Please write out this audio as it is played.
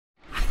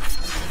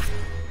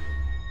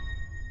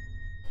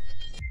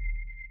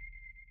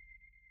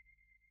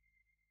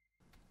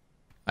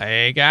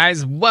Hey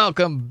guys,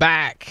 welcome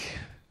back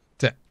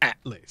to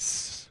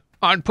Atlas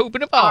on Poop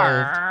and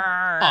Evolved.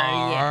 Yeah.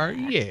 Arr,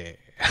 yeah.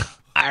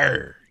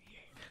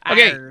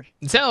 Okay, Arr.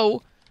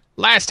 so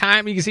last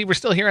time you can see we're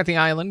still here at the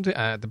island.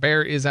 The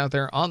bear is out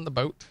there on the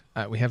boat.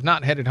 We have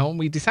not headed home.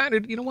 We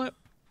decided, you know what?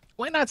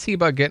 Why not see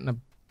about getting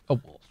a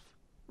wolf,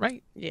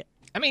 right? Yeah.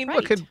 I mean, Right.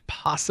 what could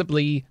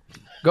possibly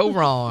go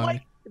wrong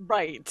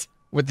Right.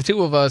 with the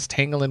two of us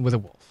tangling with a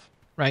wolf,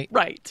 right?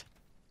 Right.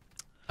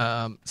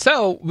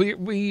 So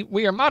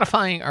we are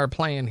modifying our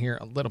plan here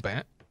a little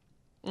bit.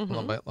 A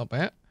little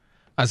bit.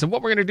 So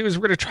what we're going to do is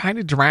we're going to try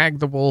to drag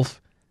the wolf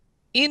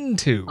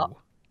into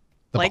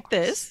the Like box.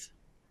 this.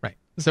 Right.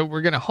 So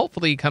we're going to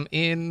hopefully come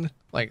in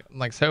like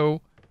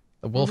so,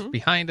 the wolf Mm-hmm.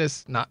 behind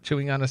us, not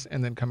chewing on us,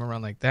 and then come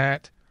around like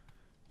that.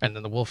 And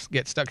then the wolf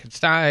gets stuck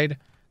inside.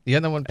 The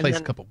other one places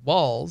then- a couple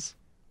walls,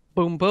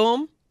 Boom,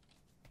 boom.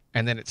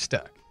 and then it's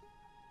stuck.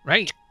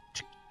 Right?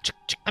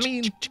 I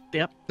mean,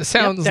 Yep. this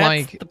sounds that's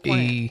like the plan.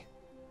 a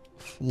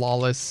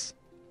flawless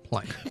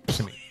plan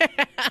to me.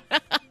 All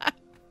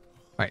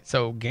right,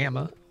 so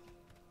Gamma.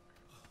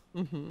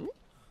 Mm-hmm.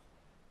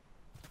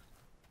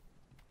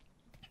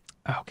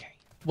 Okay.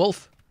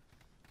 Wolf,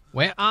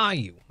 where are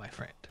you, my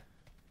friend?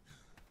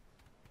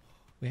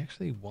 We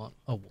actually want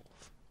a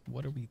wolf.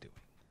 What are we doing?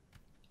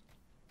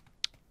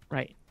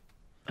 Right.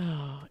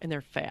 Oh, and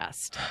they're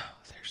fast.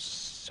 They're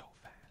so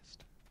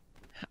fast.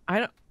 I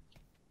don't.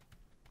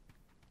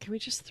 Can we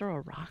just throw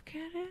a rock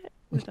at it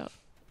without?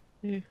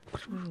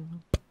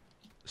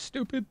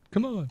 Stupid.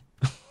 Come on.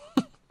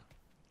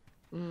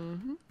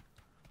 Mm-hmm.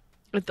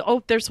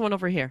 Oh, there's one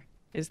over here,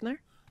 isn't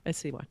there? I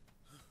see one.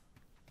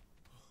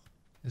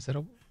 Is that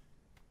a...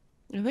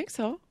 I think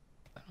so.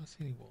 I don't see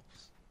any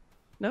wolves.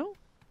 No.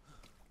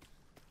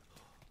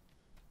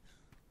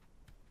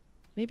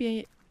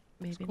 Maybe.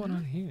 What's Maybe going not.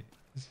 on here?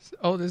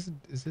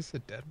 Is this a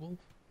dead wolf?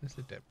 This is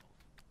a dead wolf.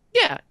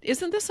 Yeah.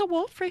 Isn't this a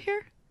wolf right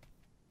here?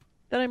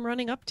 That I'm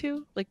running up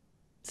to, like,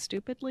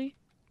 stupidly?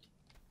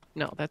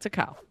 No, that's a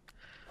cow.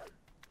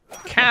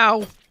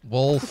 Cow.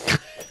 Wolf.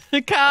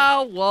 A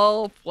cow,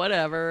 wolf,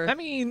 whatever. I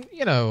mean,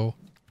 you know,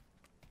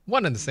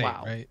 one and the same,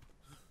 Wow. right?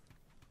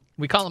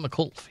 We call him a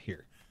colf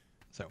here.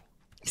 So,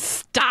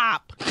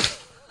 Stop.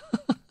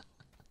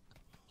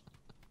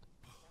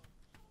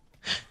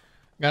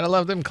 gotta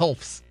love them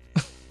colfs.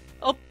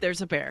 Oh,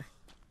 there's a bear.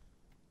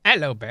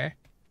 Hello, bear.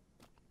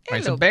 All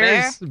right, so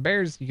Hello,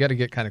 bears, you gotta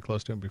get kind of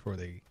close to them before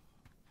they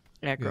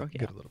Aggro,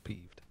 get a little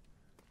peeved.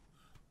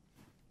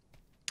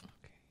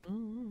 yeah.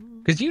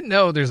 Because you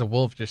know there's a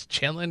wolf just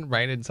chilling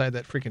right inside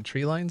that freaking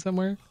tree line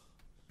somewhere.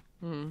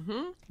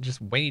 Mm-hmm.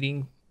 Just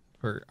waiting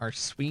for our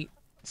sweet,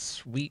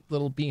 sweet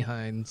little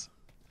behinds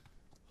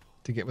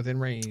to get within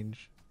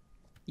range.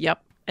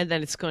 Yep. And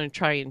then it's going to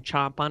try and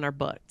chomp on our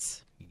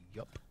butts.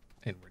 Yup.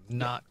 And we're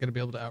not going to be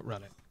able to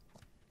outrun it.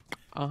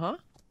 Uh-huh.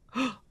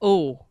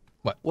 Oh.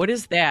 What? What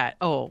is that?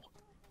 Oh.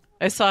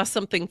 I saw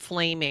something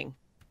flaming.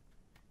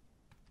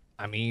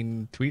 I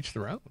mean, to each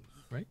their own,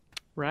 right?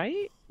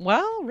 Right?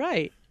 Well,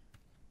 right.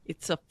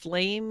 It's a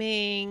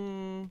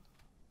flaming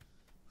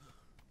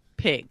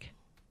pig.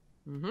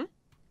 Mm-hmm.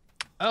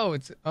 Oh,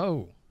 it's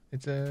a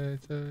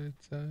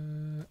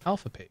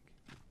alpha pig.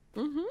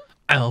 Mm-hmm.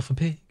 Alpha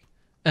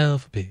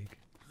pig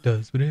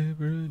does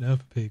whatever an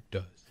alpha pig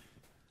does.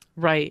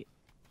 Right.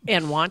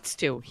 And wants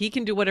to. He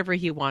can do whatever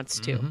he wants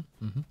to.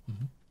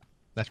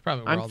 That's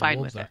probably where I'm all fine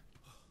the wolves with are.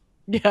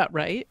 it. Yeah,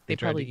 right? They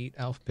try to probably eat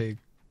alpha pig.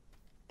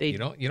 they You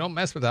don't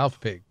mess with alpha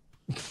pig.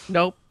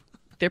 nope.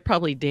 They're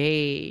probably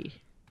day.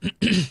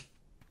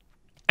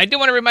 I do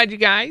want to remind you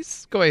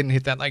guys, go ahead and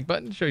hit that like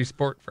button. Show your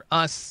support for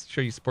us.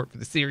 Show your support for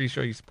the series.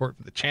 Show your support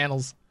for the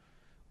channels.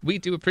 We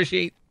do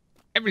appreciate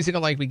every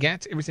single like we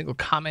get, every single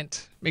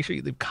comment. Make sure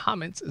you leave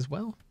comments as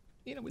well.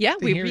 You know, Yeah, like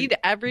to we hear read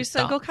every your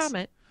single thoughts,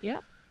 comment.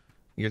 Yep.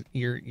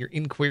 Your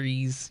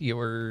inquiries,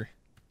 your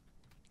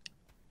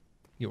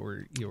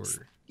Your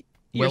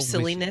well-wishes.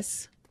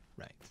 silliness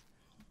Right.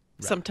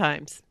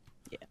 sometimes.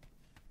 Yeah.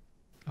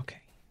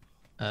 Okay.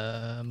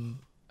 Oh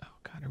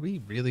God, are we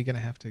really gonna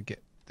have to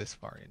get this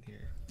far in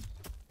here?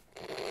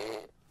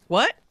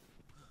 What?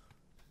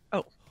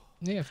 Oh,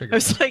 Yeah, I I figured.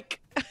 was like,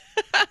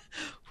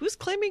 who's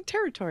claiming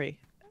territory?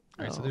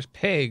 All right, so Oh, there's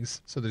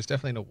pigs, so there's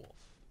definitely no wolf.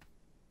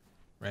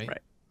 Right?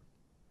 Right.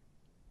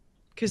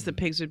 Because the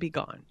pigs would be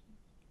gone.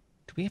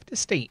 Do we have to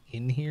stay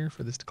in here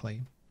for this to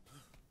claim?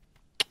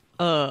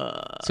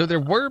 Uh, So there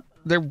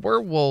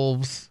were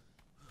wolves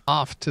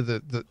off to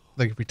the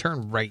like if we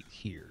turn right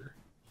here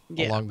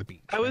yeah. along the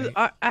beach. I was.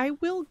 right? I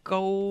will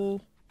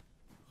go.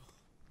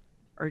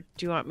 Or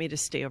do you want me to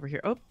stay over here?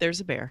 Oh, there's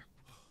a bear.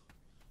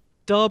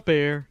 The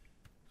bear.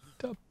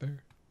 Up there.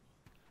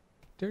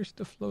 There's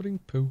the floating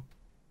poo.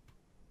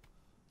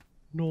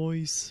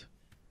 Noise.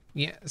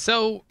 Yeah.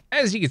 So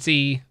as you can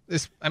see,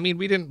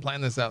 we didn't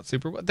plan this out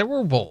super well. There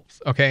were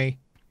wolves. Okay.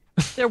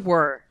 There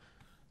were.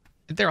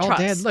 They're all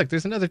Trust. dead. Look,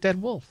 there's another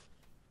dead wolf.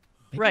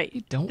 Maybe Right. we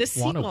don't The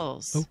want to.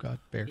 seagulls. Oh God,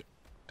 bear.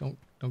 Don't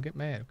get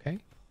mad. Okay.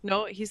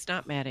 No, he's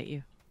not mad at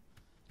you.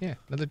 Yeah,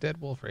 another dead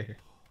wolf right here.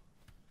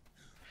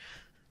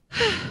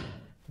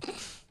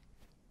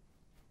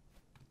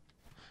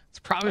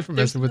 probably from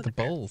There's messing with the another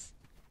bear. bulls.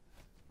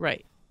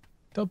 Right.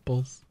 The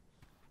bulls.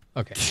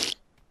 Okay.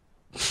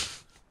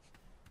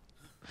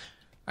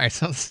 All right,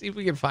 so let's see if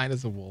we can find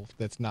us a wolf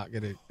that's not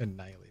going to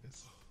annihilate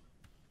us.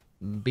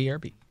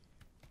 BRB.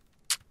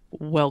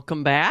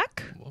 Welcome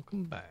back.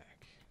 Welcome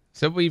back.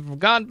 So we've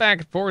gone back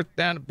and forth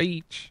down the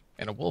beach,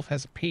 and a wolf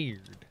has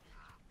appeared.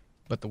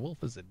 But the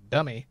wolf is a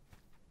dummy,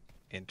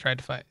 and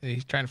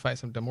he's trying to fight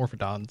some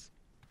Dimorphodons.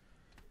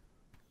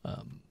 I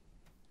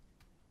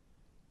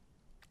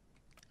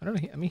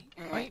don't know. I mean,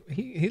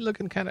 he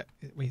looking kind of.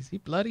 Wait, is he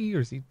bloody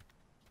or is he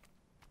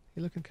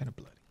looking kind of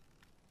bloody?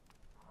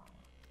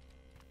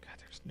 God,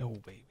 there's no way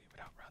we would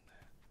outrun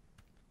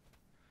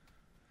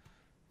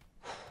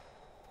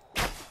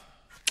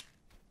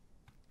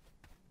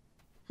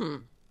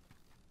that.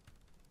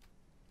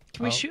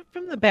 Can we shoot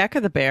from the back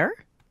of the bear?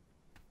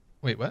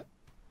 Wait, what?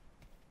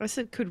 I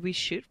said, could we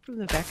shoot from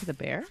the back of the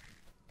bear?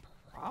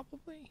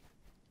 Probably.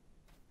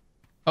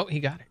 Oh, he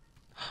got it.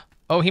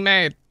 Oh, he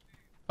mad.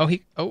 Oh,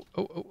 he. Oh.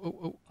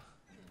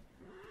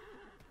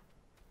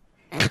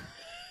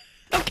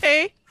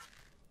 Okay.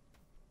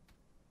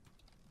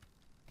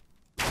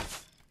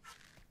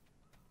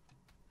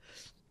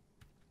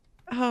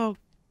 Oh,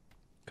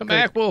 Come good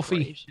back,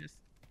 Wolfie. gracious.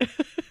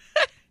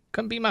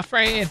 Come be my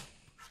friend.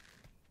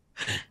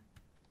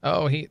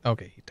 Oh, he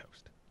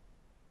toast.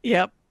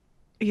 Yep.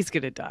 He's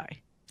going to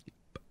die.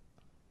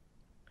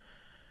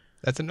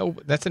 That's a no.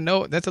 That's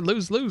a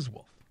lose-lose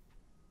wolf.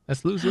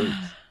 That's lose-lose.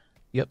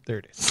 Yep, there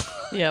it is.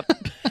 Yep.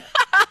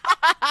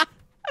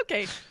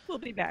 Okay, we'll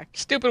be back.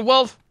 Stupid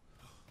wolf.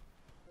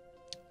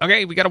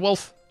 Okay, we got a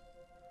wolf.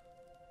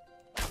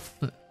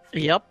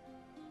 Yep.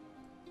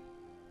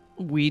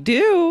 We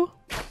do.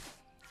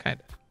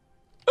 Kind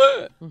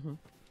of.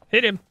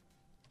 Hit him.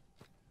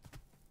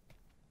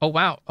 Oh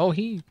wow.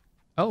 He's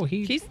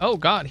oh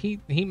god, he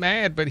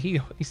mad, but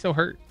he's so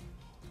hurt.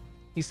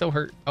 He's so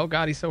hurt. Oh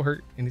god, he's so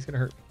hurt, and he's gonna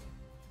hurt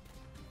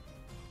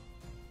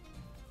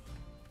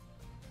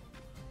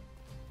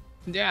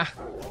me. Yeah.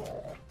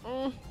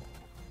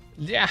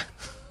 Yeah.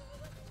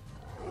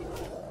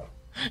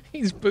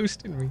 He's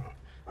boosting me.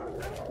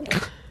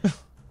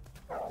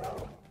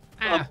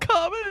 I'm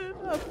coming.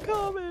 I'm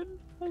Come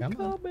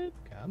coming.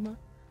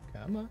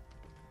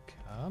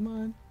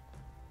 on.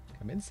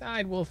 Come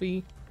inside,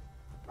 Wolfie.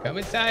 Come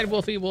inside,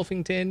 Wolfie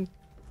Wolfington.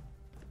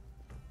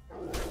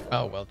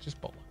 Oh well,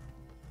 just bowl.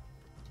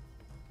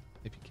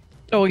 If you can.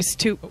 Oh,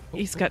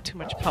 he's got too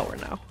much power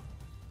now.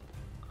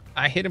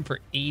 I hit him for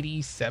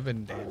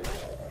 87 damage.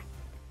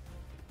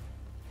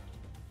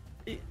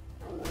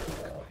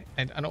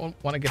 And I don't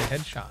want to get a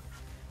headshot.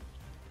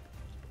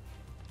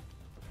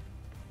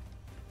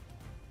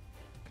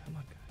 Come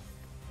on,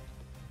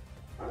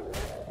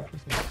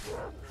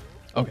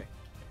 guys. Okay.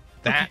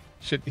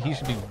 He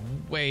should be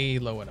way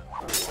low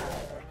enough.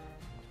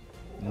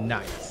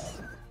 Nice.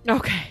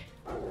 Okay.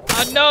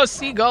 Oh no,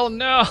 seagull,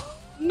 no.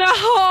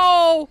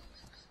 No!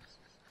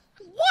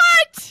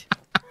 What?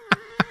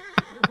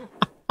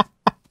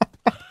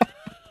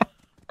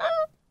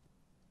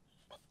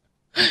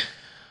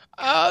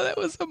 Oh, that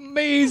was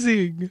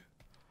amazing.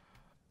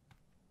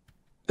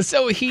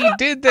 So he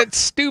did that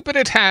stupid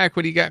attack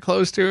when he got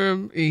close to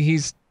him.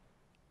 And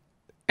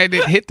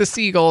it hit the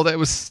seagull that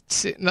was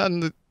sitting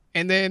on the,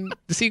 and then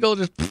the seagull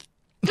just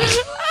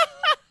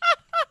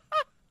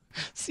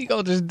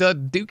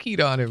done dookied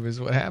on him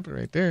is what happened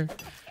right there.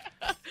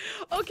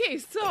 Okay,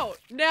 so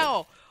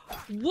now,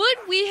 would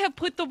we have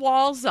put the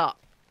walls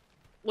up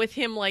with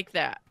him like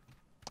that?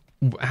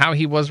 How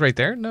he was right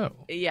there? No.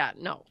 Yeah,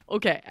 no.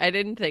 Okay, I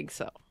didn't think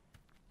so.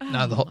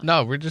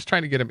 No, we're just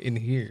trying to get him in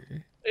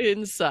here.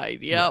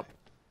 Inside, yep. Right.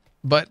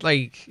 But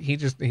like he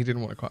didn't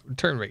want to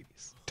turn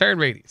radius.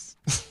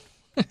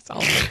 It's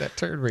all about that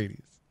turn radius.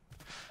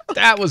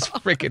 That was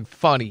freaking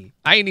funny.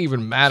 I ain't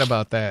even mad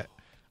about that.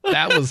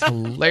 That was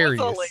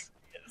hilarious.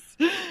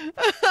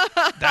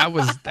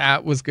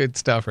 That was good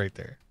stuff right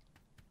there.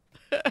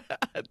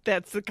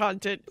 That's the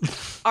content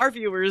our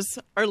viewers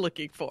are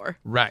looking for.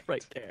 Right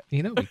there.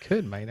 You know,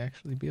 might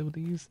actually be able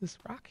to use this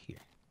rock here.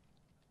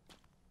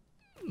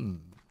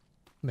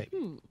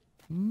 Maybe.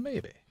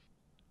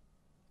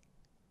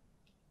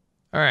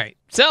 All right,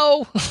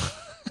 so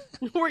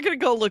we're gonna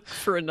go look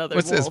for another.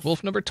 What's wolf. this?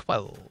 Wolf number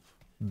 12.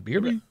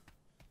 Beer.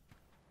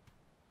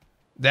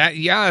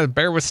 The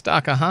bear was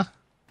stuck.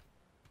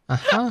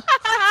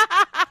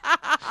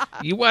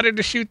 You wanted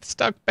to shoot the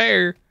stuck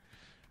bear,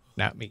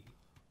 not me.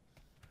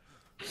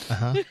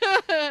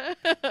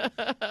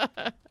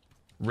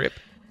 Rip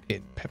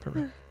in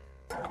pepper.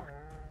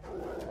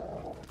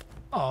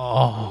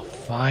 Oh,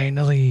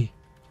 finally.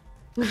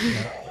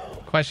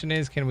 Question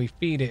is, can we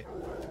feed it?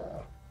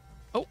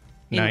 Oh,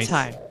 nice. In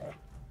time.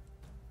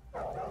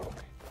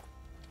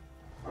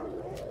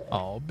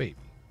 Oh, baby.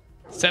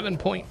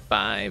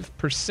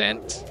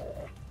 7.5%.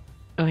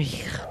 Oh,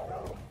 yeah.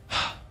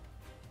 I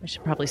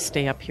should probably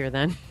stay up here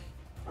then.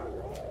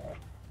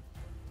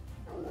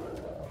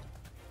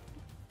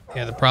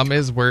 Yeah, the problem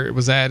is where it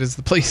was at is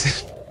the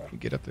place. You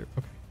get up there.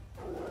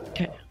 Okay.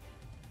 Okay.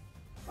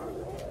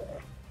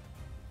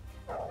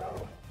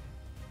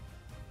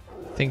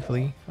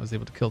 Thankfully, I was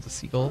able to kill the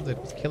seagull that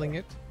was killing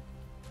it.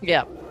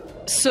 Yeah.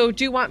 So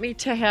do you want me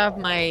to have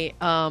my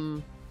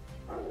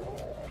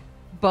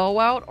bow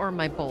out or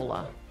my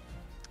bola?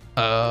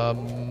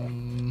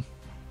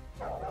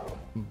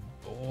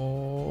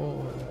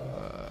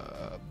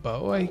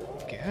 Bow, I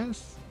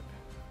guess.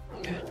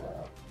 Okay.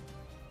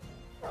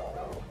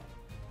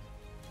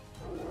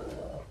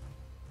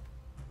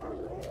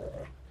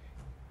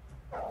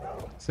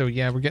 So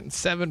yeah, we're getting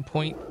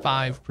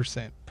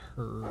 7.5%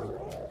 per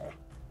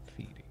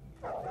feeding.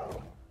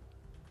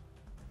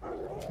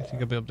 I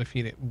think I'll be able to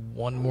feed it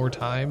one more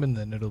time, and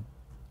then it'll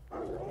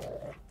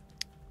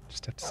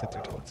just have to sit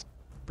there till it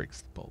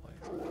breaks the bowl.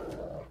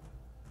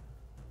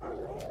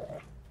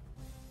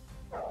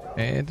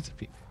 And it's a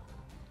feed.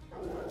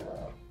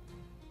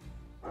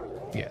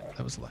 Yeah,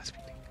 that was the last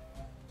feeding.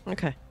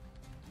 Okay.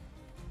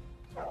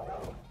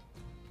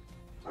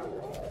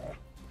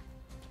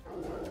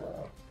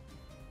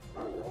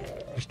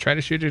 Just try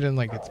to shoot it in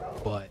like its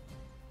butt.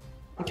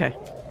 Okay.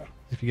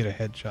 If you get a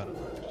headshot,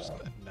 it'll just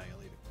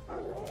annihilate it.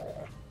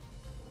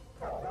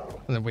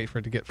 And then wait for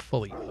it to get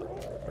fully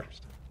up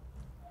first.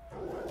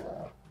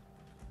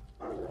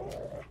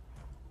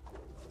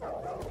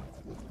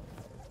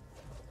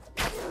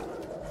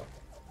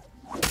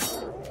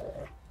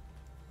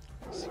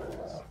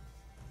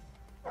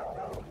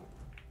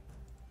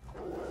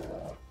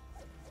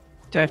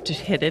 Do I have to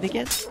hit it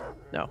again?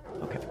 No.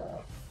 Okay.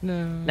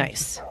 No.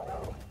 Nice.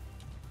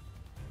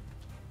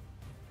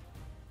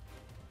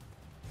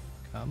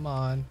 Come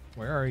on.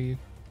 Where are you?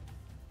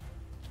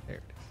 There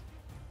it is.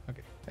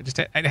 Okay.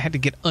 I had to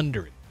get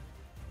under it.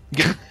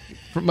 Get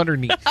from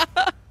underneath.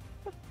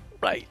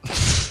 Right.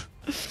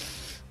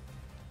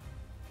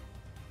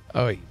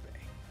 Oh, you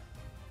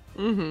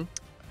Mm-hmm.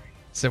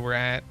 So we're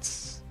at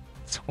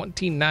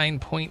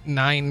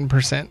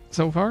 29.9%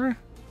 so far.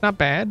 Not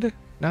bad.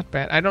 Not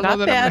bad. I don't know Not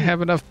that I'm bad. gonna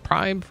have enough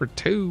prime for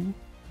 2,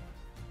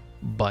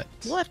 but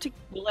We'll have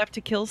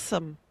to kill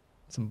some.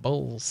 some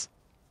bulls.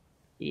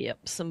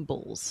 Yep, some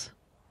bulls.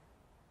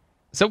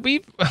 So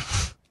we've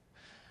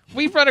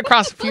run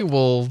across a few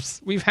wolves.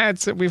 We've had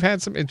some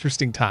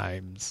interesting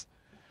times.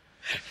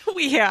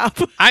 We have.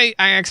 I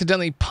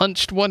accidentally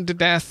punched one to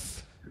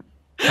death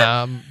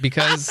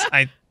because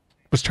I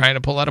was trying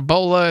to pull out a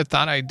bola,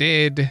 thought I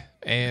did,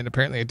 and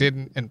apparently I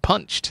didn't, and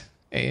punched,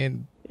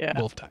 and Yeah.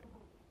 wolf died.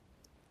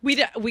 We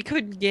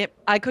couldn't get.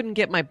 I couldn't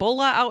get my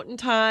bola out in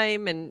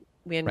time, and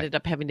we ended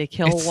up having to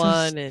kill It's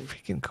one, those and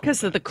freaking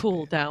because of the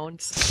cooldowns, man.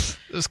 cooldowns.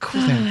 Those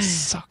cooldowns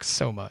suck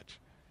so much.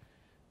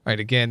 All right,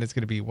 again, it's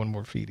going to be one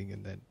more feeding,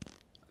 and then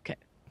Okay, I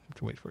have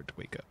to wait for it to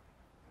wake up.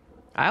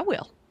 I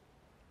will.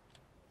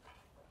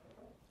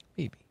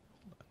 Maybe.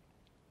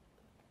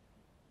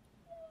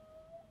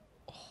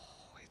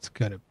 It's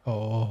gonna be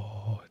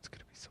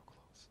so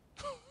close.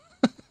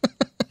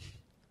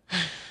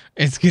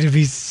 It's gonna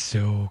be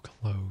so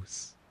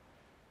close.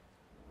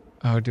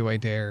 Oh, do I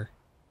dare?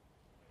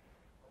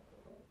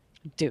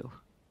 Do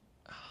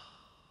I'm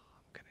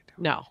gonna do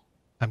it. no.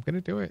 I'm gonna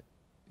do it.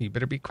 You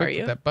better be Are quick you?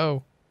 with that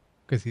bow,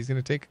 because he's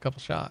gonna take a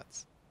couple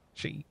shots.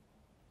 She.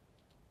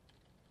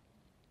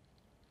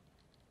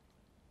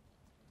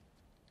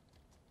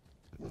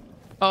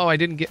 Oh, I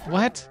didn't get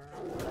what?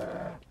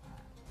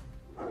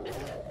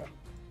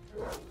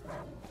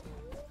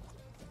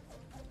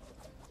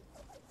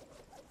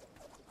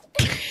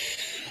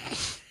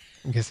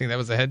 I'm guessing that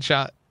was a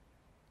headshot.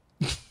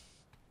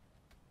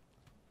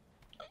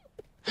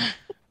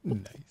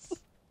 Nice.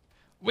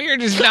 We're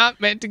just not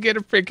meant to get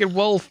a freaking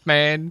wolf,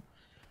 man.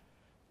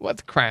 What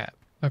the crap?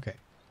 Okay.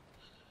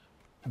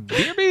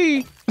 Dear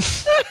me.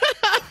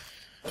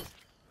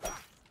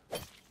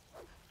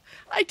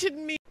 I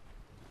didn't mean.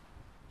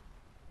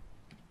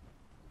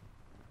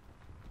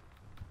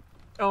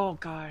 Oh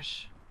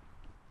gosh.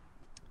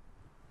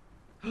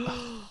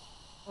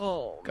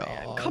 Oh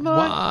man! God, Come on!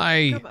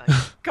 why? Come on!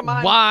 Come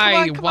on! Why?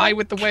 Come on, come Why on.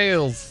 with the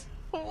whales?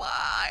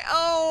 Why?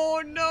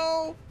 Oh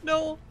no!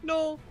 No!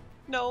 No!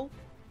 No!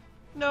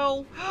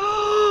 No!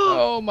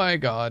 Oh my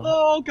god.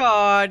 Oh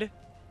god!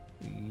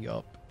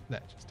 Yup.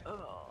 That just happened.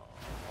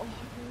 Oh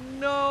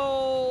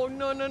no!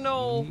 No! No!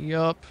 No!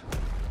 Yup.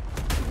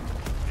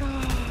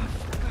 God,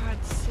 for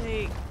God's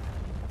sake!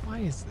 Why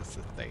is this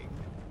a thing?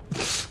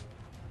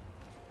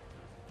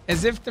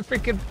 As if the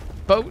freaking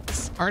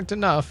boats aren't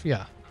enough.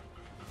 Yeah.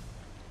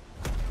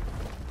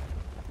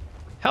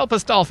 Help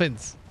us,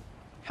 dolphins.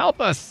 Help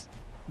us.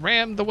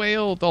 Ram the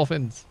whale,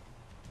 dolphins.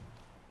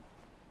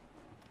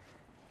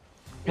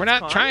 We're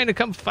not gone? trying to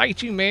come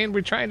fight you, man.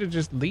 We're trying to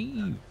just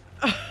leave.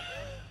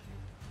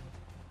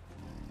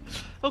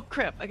 Oh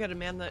crap! I gotta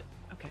man that.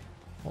 Okay.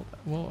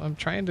 Well, I'm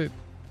trying to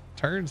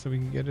turn so we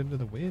can get into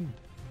the wind.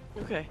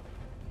 Okay.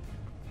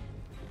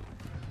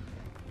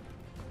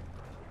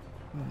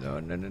 No,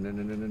 no, no, no,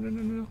 no, no, no, no,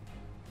 no, no.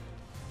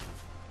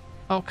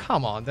 Oh,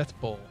 come on. That's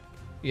bull.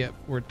 Yep,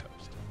 we're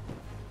toast.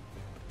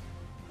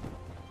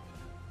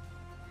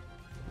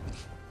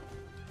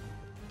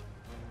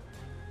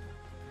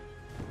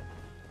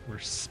 We're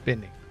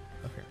spinning.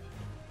 Okay.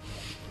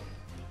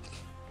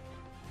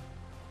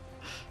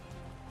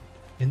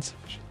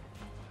 Insufficient.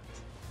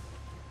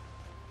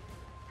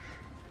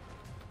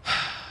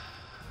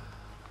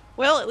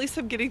 Well, at least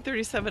I'm getting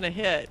 37 a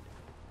hit.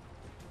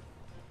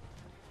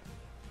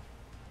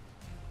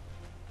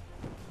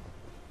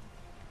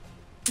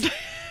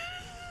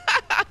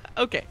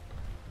 Okay.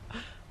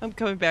 I'm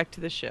coming back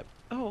to the ship.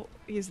 Oh,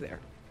 he's there.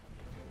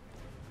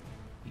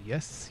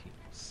 Yes, he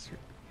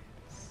certainly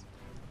is.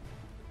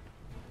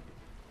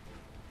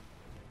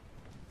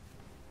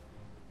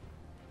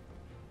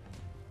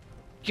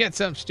 Get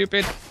some,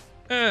 stupid.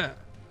 Get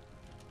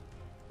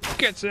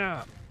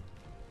some.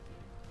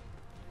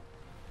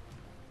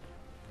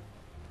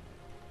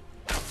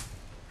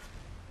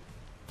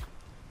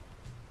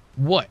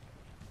 What?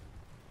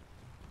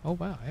 Oh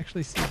wow, I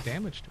actually see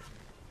damage to it.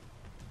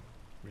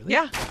 Really?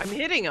 Yeah, I'm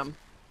hitting him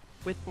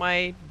with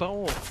my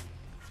bow.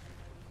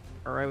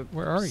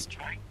 Where are you?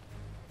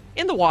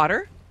 In the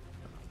water.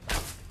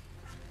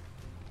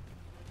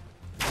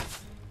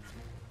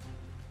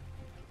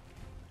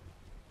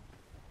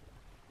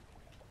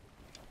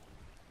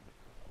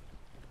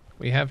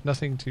 We have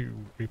nothing to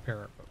repair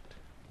our boat.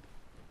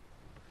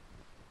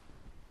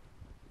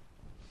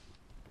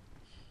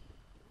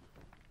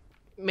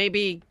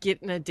 Maybe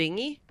get in a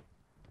dinghy?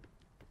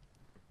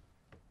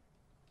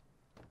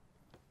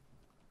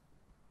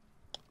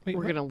 Wait,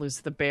 We're what? gonna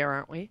lose the bear,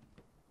 aren't we?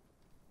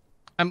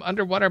 I'm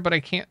underwater, but I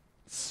can't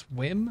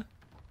swim?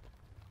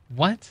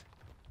 What?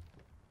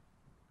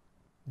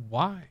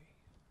 Why?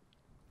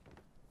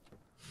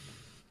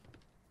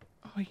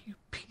 Oh, you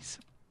piece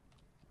of...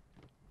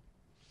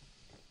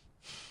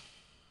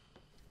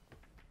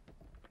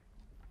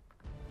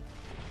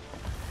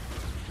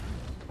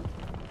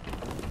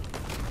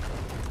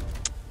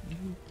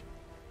 You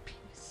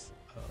piece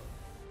of...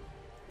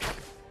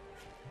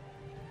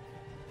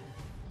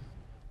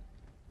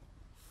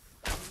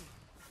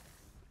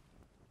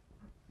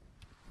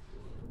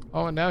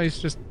 Oh, and now he's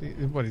just...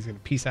 What, he's gonna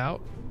peace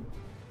out?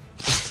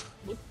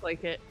 Looks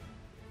like it.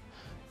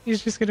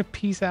 He's just gonna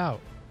peace out.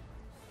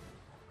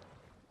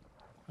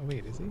 Oh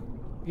wait, is he?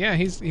 Yeah,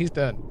 he's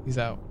done. He's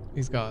out.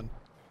 He's gone.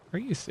 Are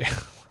you serious?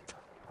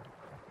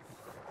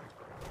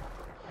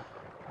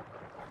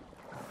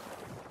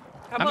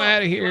 I'm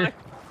out of here.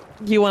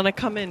 You wanna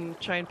come and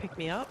try and pick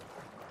me up?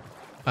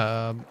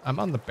 I'm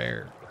on the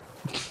bear.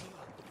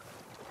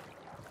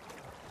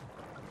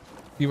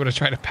 You want to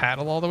try to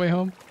paddle all the way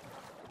home?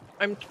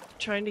 I'm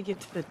trying to get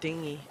to the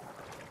dinghy.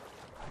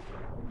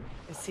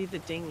 I see the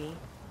dinghy.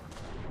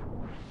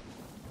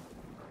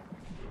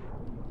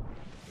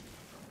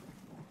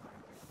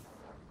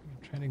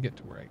 I'm trying to get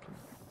to where I can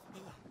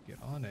get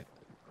on it.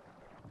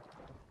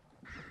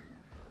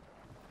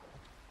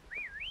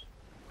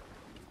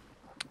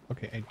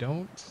 Okay, I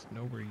don't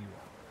know where you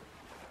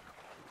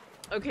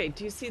are. Okay,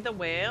 do you see the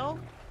whale?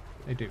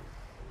 I do.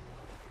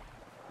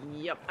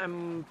 Yep,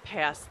 I'm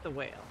past the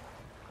whale.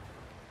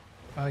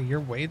 You're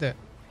way the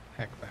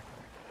heck back.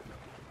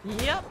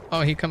 Yep.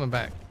 Oh, he coming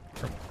back.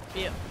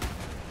 Yep.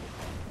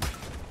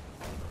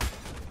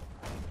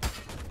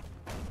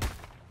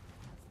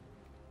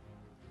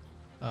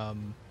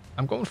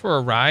 I'm going for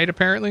a ride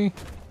apparently.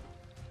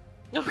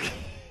 Okay.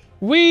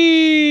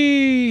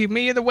 Whee!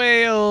 Me and the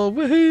whale!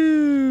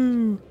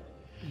 Woohoo!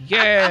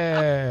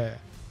 Yeah!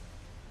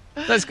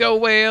 Let's go,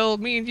 whale!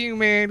 Me and you,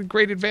 man.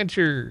 Great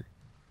adventure.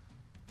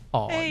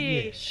 Oh,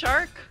 Hey, yeah.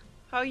 shark.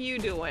 How you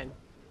doing?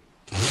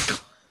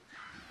 Freaking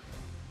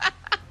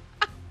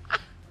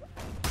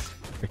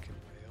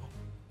whale.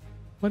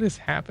 What is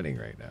happening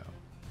right now?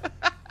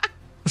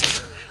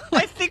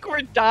 I think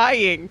we're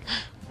dying.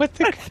 What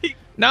the?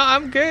 No,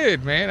 I'm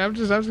good, man. I'm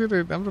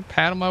gonna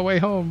paddle my way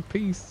home.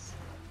 Peace.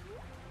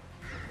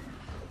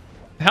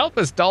 Help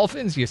us,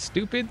 dolphins, you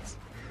stupids.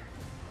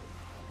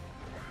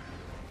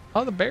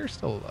 Oh, the bear's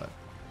still alive.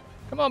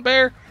 Come on,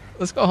 bear.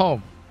 Let's go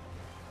home.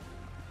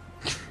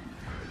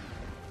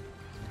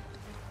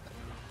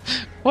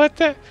 What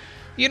the?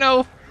 You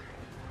know,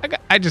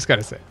 I just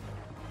gotta say,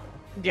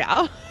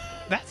 Yeah.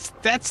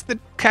 that's the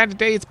kind of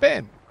day it's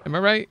been. Am I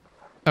right?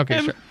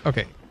 Okay, sure.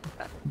 Okay.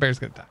 Bear's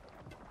gonna die.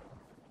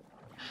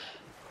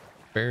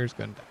 Bear's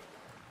gonna die.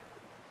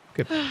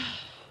 Good.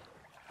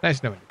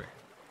 Nice knowing you, Bear.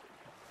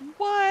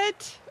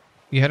 What?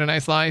 You had a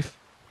nice life.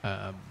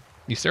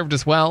 You served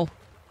us well,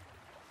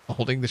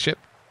 holding the ship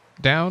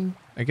down,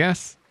 I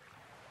guess.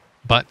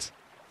 But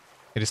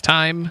it is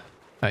time.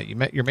 You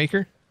met your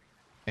maker,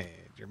 and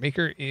your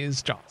maker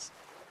is Jaws.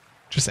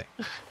 Just saying.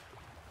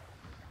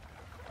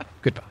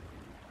 Goodbye.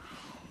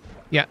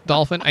 Yeah,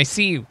 dolphin, I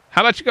see you.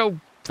 How about you go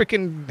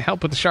freaking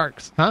help with the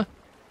sharks, huh?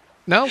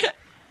 No?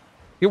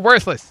 You're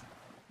worthless.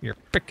 You're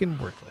freaking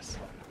worthless.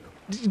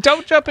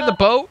 Don't jump in the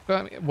boat.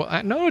 I mean,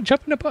 well, no,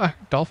 jump in the boat.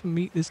 Dolphin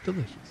meat is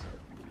delicious.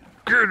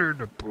 Get in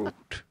the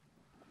boat.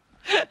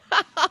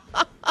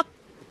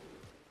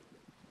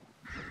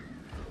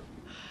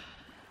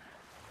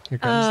 Here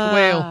comes the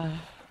whale.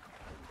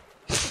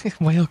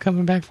 Whale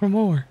coming back for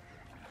more.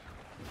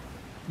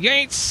 You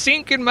ain't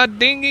sinking my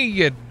dinghy,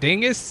 you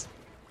dingus.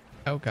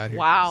 Oh God! Here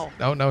Wow. he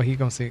goes. Oh no, he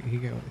gonna sink. He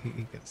gonna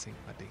sink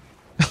my dinghy.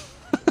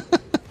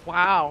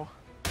 Wow.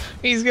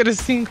 He's gonna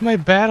sink my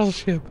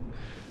battleship.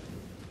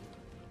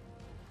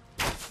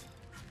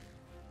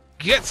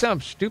 Get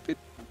some, stupid.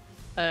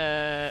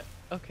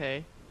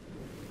 Okay.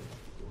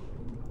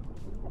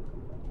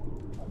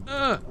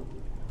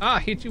 I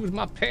hit you with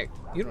my pick.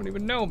 You don't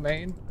even know,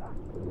 man.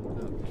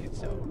 Oh, get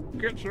some.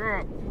 Get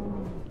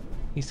some.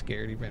 He's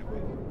scared. He ran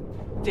away.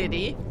 Did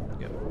he?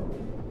 Yep.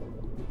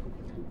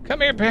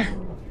 Come here, bear.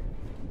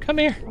 Come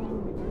here.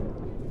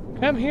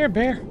 Come here,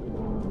 bear.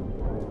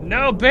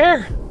 No,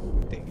 bear.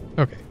 Dang it.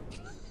 Okay.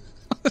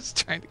 I was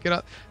trying to get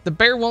out. The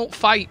bear won't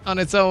fight on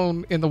its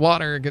own in the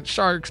water against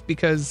sharks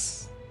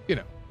because, you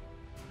know.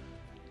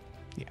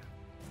 Yeah.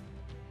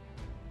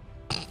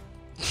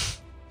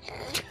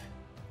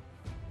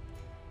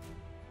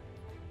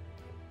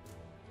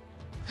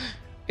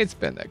 It's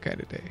been that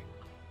kind of day.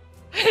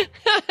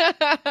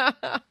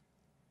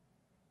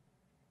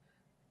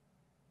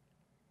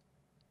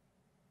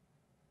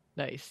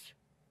 Nice.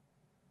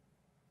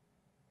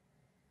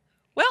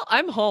 Well,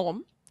 I'm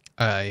home.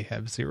 I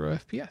have 0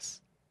 FPS.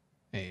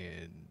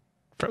 And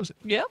frozen.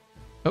 Yep.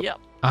 Oh. Yep.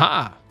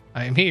 Aha!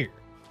 I am here.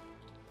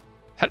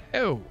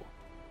 Hello.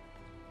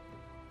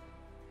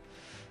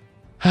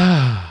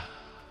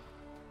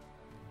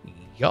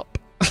 Yup.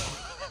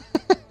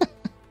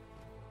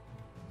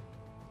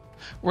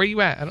 Where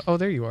you at? Oh,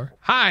 there you are.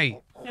 Hi.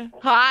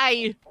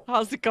 Hi.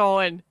 How's it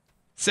going?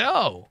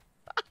 So,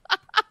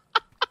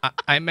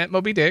 I met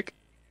Moby Dick.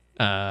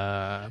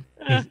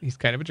 He's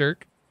kind of a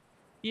jerk.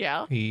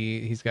 Yeah.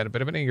 He's got a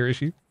bit of an anger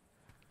issue.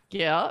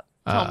 Yeah.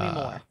 Tell me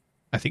more.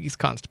 I think he's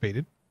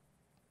constipated.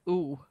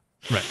 Ooh.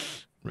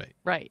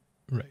 Right.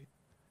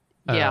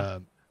 Yeah.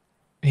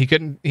 He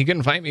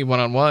couldn't fight me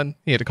one-on-one.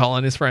 He had to call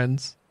on his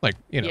friends, like,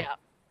 you know, Yeah.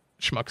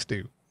 schmucks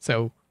do.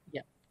 So,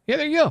 yeah,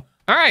 there you go.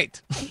 All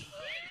right.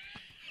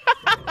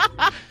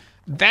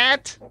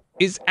 That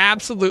is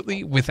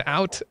absolutely,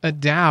 without a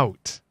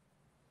doubt,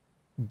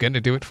 gonna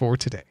do it for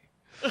today.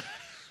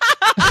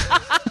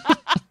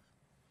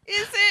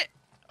 Is it?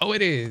 Oh,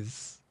 it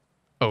is.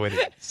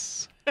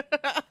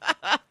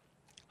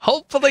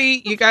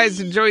 Hopefully you guys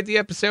enjoyed the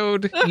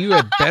episode. You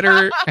had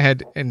better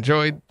had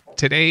enjoyed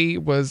Today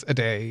Was a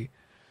Day.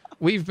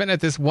 We've been at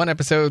this one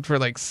episode for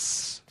like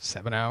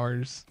 7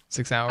 hours,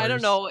 6 hours. I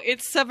don't know.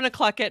 It's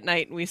 7:00 at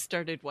night, and we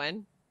started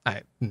when?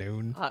 At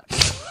noon.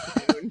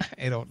 Noon.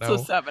 I don't know.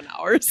 So 7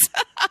 hours.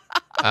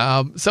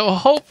 So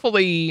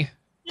hopefully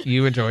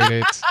you enjoyed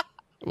it.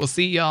 We'll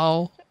see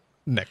y'all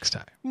next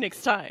time.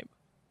 Next time.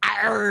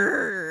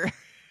 Arr.